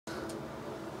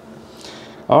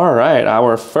All right,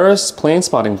 our first plane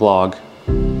spotting vlog.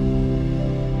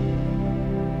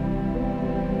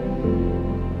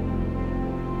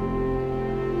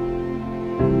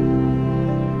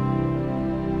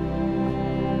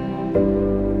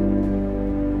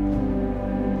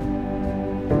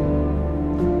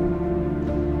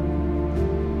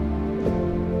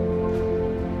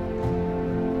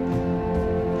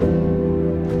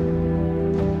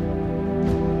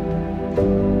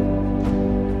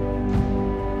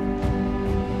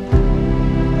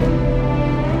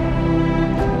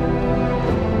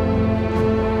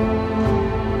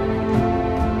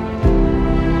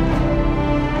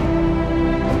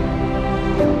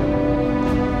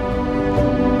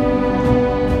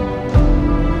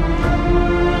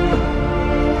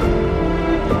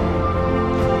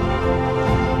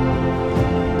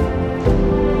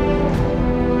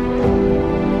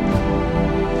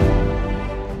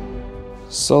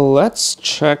 So let's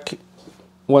check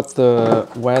what the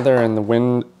weather and the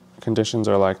wind conditions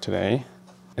are like today.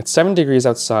 It's 7 degrees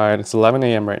outside, it's 11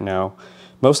 a.m. right now.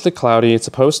 Mostly cloudy, it's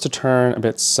supposed to turn a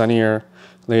bit sunnier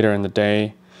later in the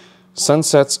day.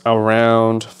 Sunset's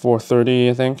around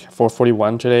 4:30, I think,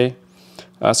 4:41 today.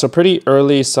 So pretty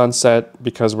early sunset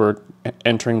because we're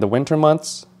entering the winter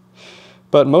months.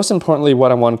 But most importantly,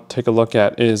 what I want to take a look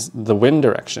at is the wind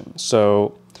direction.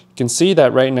 So you can see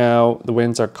that right now the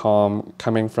winds are calm,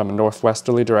 coming from a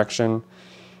northwesterly direction,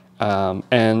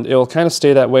 and it'll kind of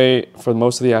stay that way for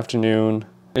most of the afternoon.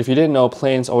 If you didn't know,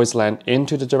 planes always land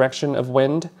into the direction of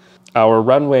wind. Our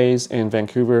runways in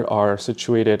Vancouver are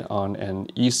situated on an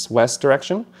east-west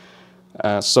direction.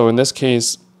 So in this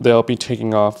case, they'll be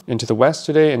taking off into the west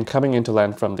today and coming into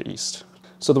land from the east.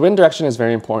 So the wind direction is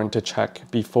very important to check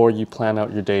before you plan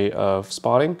out your day of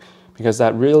spotting, because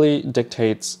that really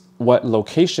dictates what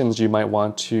locations you might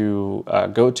want to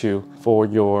go to for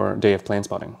your day of plane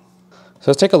spotting.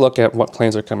 So let's take a look at what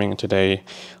planes are coming in today.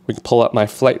 We can pull up my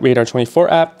Flight Radar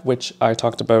 24 app, which I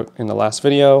talked about in the last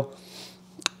video.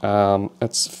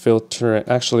 Let's filter it.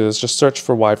 Actually, let's just search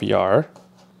for YVR.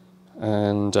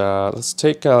 And let's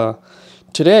take,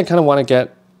 today I kind of want to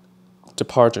get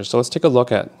departures. So let's take a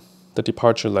look at the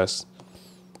departure list.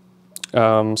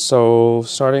 So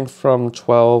starting from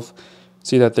 12,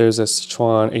 see that there's a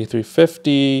Sichuan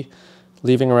A350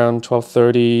 leaving around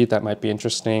 12:30. That might be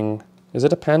interesting. Is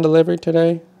it a pan delivery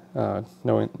today?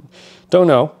 No, don't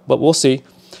know, but we'll see.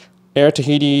 Air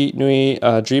Tahiti Nui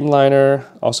Dreamliner,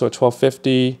 also at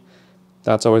 12:50.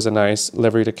 That's always a nice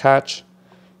livery to catch.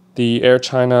 The Air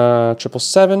China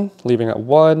 777 leaving at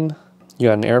 1. You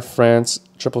got an Air France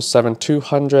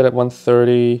 777-200 at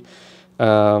 1:30.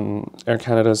 Air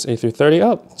Canada's A330.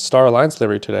 Oh, Star Alliance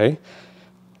livery today.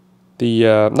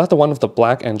 The not the one with the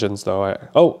black engines though.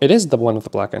 Oh, it is the one with the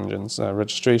black engines.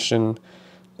 Registration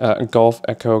Golf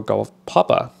Echo Golf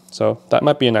Papa. So that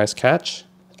might be a nice catch.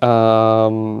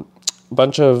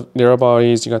 Bunch of narrow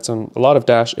bodies. You got a lot of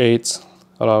Dash 8s,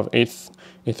 a lot of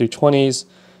A320s,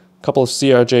 a couple of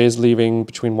CRJs leaving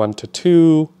between 1 to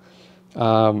 2.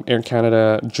 Air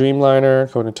Canada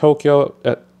Dreamliner going to Tokyo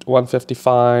at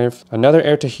 1:55. Another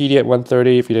Air Tahiti at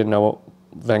 1:30. If you didn't know,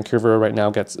 Vancouver right now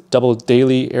gets double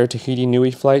daily Air Tahiti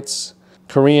Nui flights.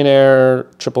 Korean Air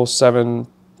 777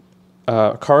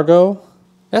 cargo.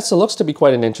 Yeah, so it looks to be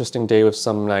quite an interesting day with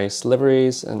some nice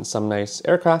liveries and some nice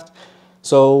aircraft.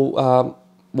 So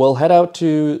we'll head out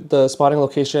to the spotting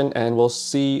location and we'll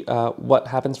see what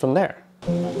happens from there.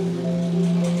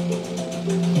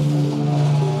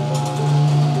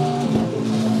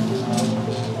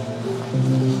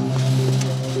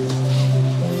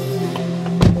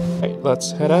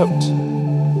 Let's head out.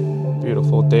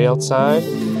 Beautiful day outside.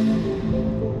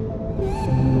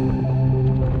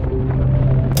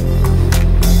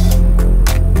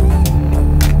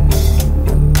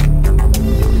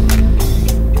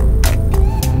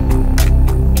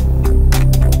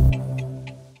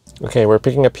 Okay, we're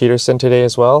picking up Peterson today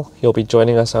as well. He'll be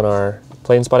joining us on our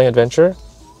plane spotting adventure.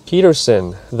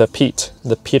 Peterson, the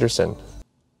Peterson.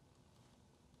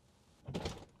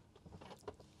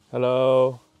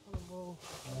 Hello.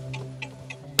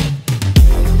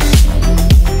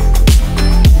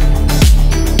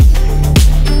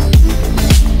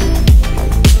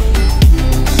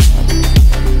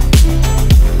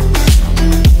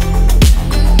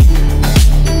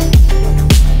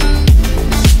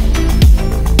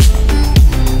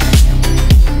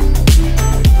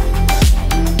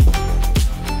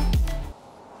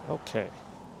 Okay.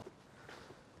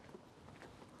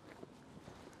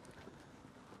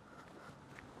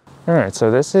 All right,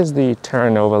 so this is the Terra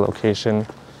location.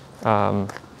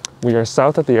 We are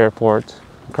south at the airport,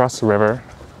 across the river.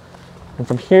 And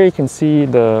from here you can see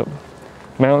the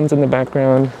mountains in the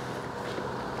background,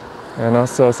 and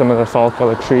also some of the fall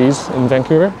color trees in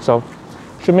Vancouver. So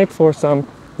should make for some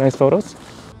nice photos.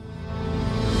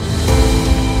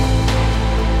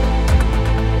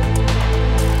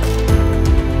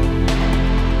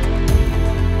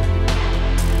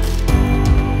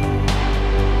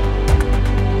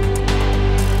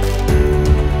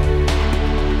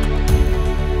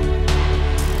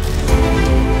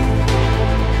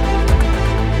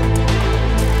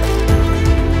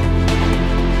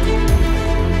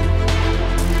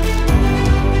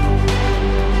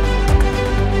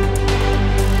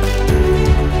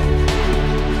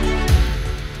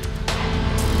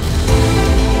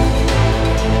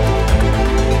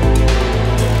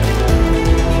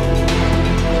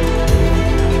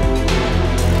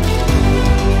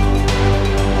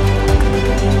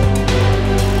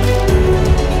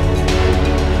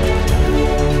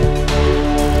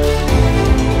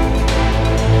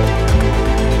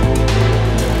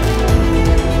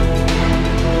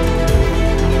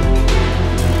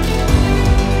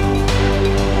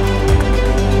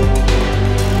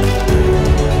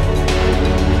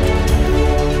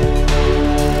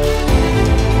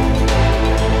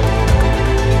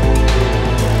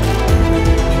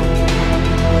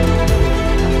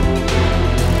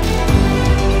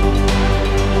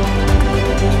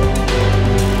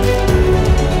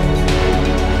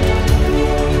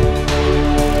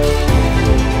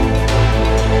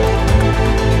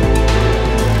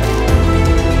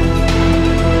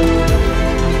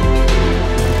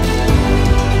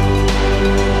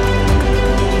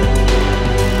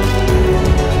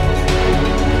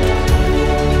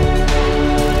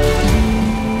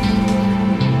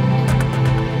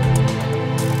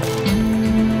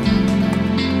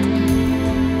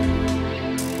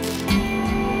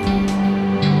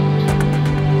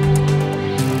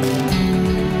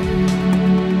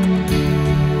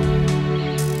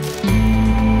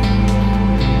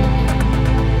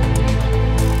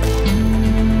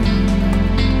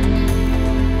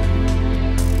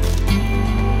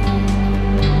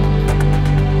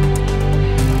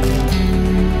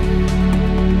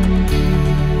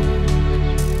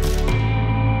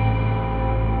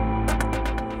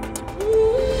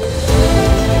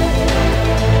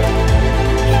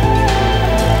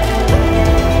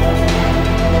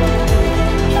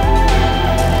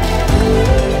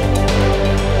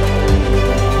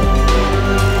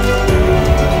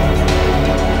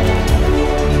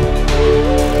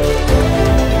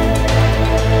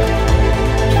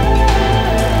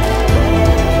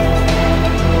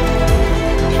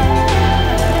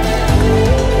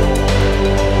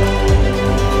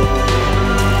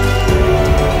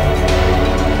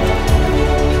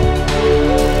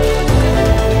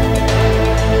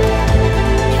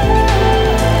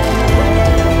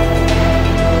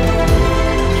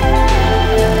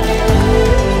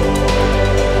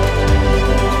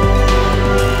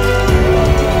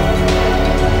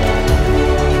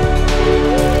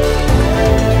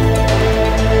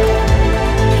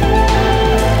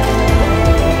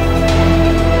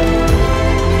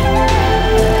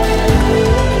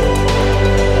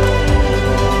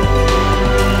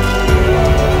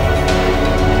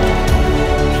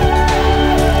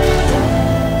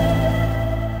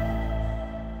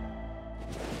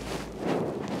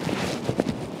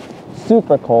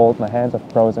 super cold, my hands are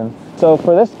frozen. So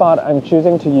for this spot, I'm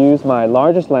choosing to use my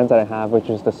largest lens that I have, which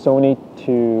is the Sony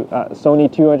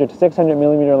 200 to 600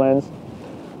 millimeter lens.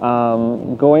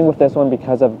 Going with this one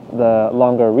because of the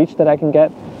longer reach that I can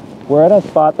get. We're at a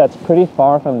spot that's pretty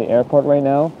far from the airport right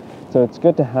now, so it's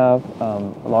good to have a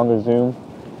longer zoom.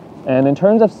 And in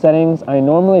terms of settings, I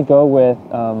normally go with,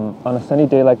 on a sunny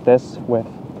day like this with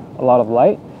a lot of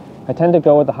light, I tend to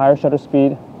go with the higher shutter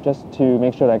speed just to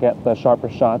make sure that I get the sharper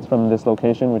shots from this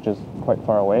location, which is quite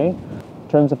far away. In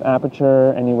terms of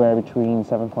aperture, anywhere between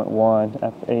 7.1 to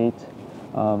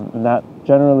f8, and that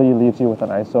generally leaves you with an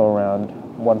ISO around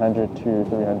 100 to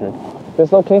 300.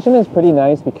 This location is pretty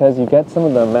nice because you get some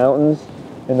of the mountains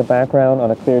in the background on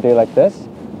a clear day like this.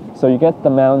 So you get the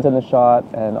mountains in the shot,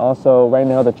 and also right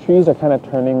now the trees are kind of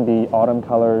turning the autumn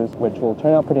colors, which will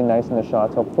turn out pretty nice in the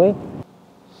shots, hopefully.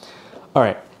 All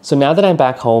right, so now that I'm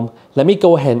back home, let me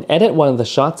go ahead and edit one of the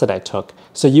shots that I took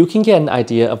so you can get an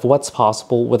idea of what's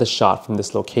possible with a shot from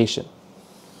this location.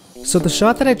 So the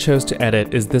shot that I chose to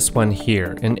edit is this one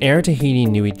here, an Air Tahiti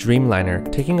Nui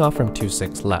Dreamliner taking off from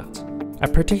 2.6 left. I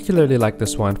particularly like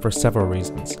this one for several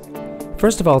reasons.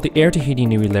 First of all, the Air Tahiti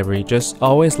Nui livery just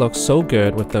always looks so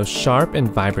good with those sharp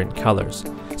and vibrant colors,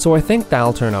 so I think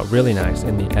that'll turn out really nice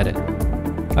in the edit.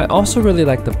 I also really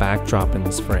like the backdrop in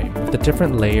this frame, with the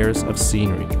different layers of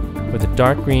scenery. with the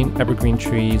dark green evergreen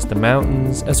trees, the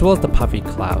mountains, as well as the puffy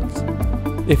clouds.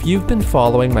 If you've been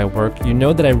following my work, you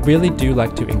know that I really do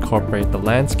like to incorporate the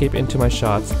landscape into my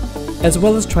shots, as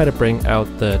well as try to bring out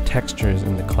the textures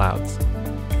in the clouds.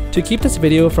 To keep this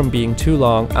video from being too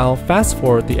long, I'll fast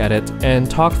forward the edit and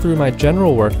talk through my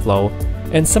general workflow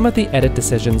and some of the edit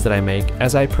decisions that I make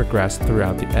as I progress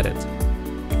throughout the edit.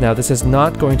 Now, this is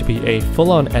not going to be a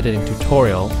full-on editing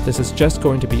tutorial, this is just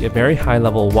going to be a very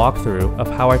high-level walkthrough of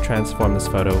how I transform this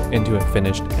photo into a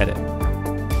finished edit.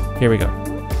 Here we go.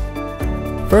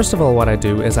 First of all, what I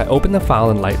do is I open the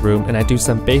file in Lightroom and I do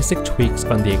some basic tweaks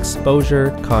on the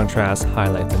exposure, contrast,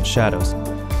 highlights, and shadows.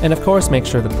 And of course, make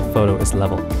sure that the photo is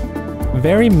level.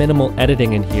 Very minimal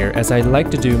editing in here, as I like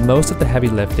to do most of the heavy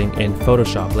lifting in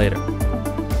Photoshop later.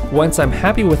 Once I'm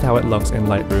happy with how it looks in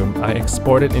Lightroom, I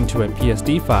export it into a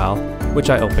PSD file, which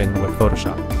I open with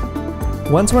Photoshop.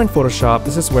 Once we're in Photoshop,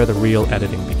 this is where the real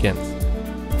editing begins.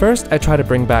 First, I try to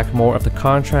bring back more of the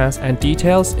contrast and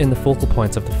details in the focal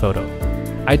points of the photo.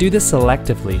 I do this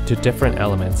selectively to different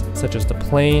elements, such as the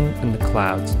plane and the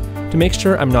clouds, to make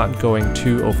sure I'm not going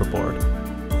too overboard.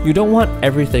 You don't want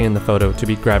everything in the photo to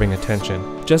be grabbing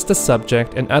attention, just the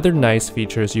subject and other nice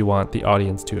features you want the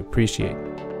audience to appreciate.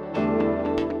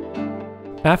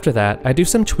 After that, I do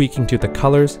some tweaking to the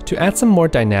colors to add some more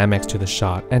dynamics to the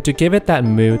shot and to give it that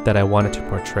mood that I wanted to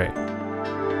portray.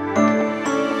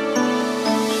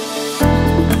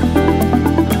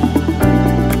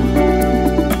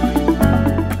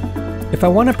 If I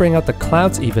want to bring out the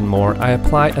clouds even more, I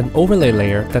apply an overlay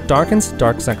layer that darkens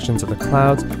dark sections of the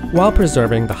clouds while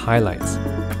preserving the highlights.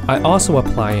 I also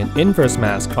apply an inverse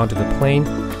mask onto the plane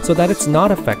so that it's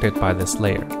not affected by this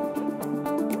layer.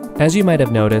 As you might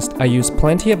have noticed, I use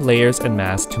plenty of layers and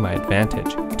masks to my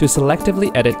advantage to selectively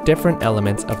edit different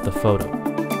elements of the photo.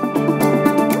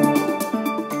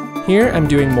 Here I'm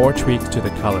doing more tweaks to the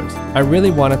colors. I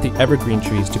really wanted the evergreen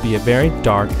trees to be a very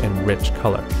dark and rich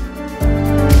color.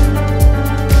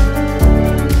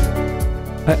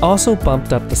 I also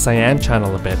bumped up the cyan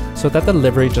channel a bit so that the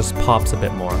livery just pops a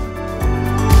bit more.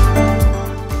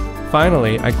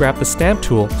 Finally, I grabbed the stamp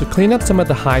tool to clean up some of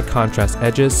the high contrast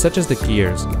edges such as the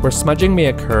gears, where smudging may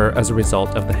occur as a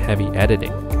result of the heavy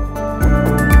editing.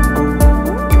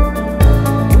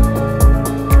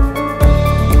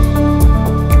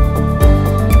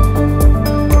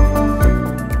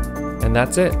 And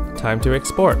that's it, time to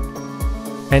export.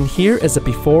 And here is a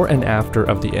before and after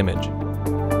of the image.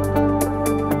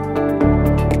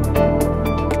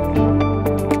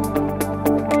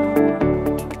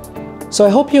 So I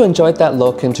hope you enjoyed that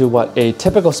look into what a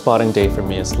typical spotting day for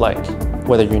me is like.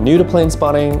 Whether you're new to plane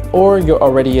spotting or you're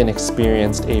already an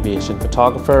experienced aviation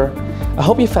photographer, I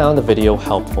hope you found the video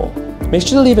helpful. Make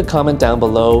sure to leave a comment down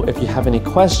below if you have any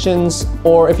questions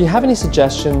or if you have any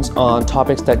suggestions on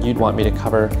topics that you'd want me to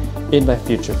cover in my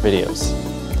future videos.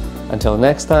 Until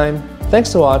next time,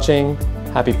 thanks for watching,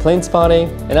 happy plane spotting,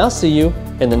 and I'll see you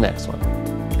in the next one.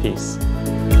 Peace.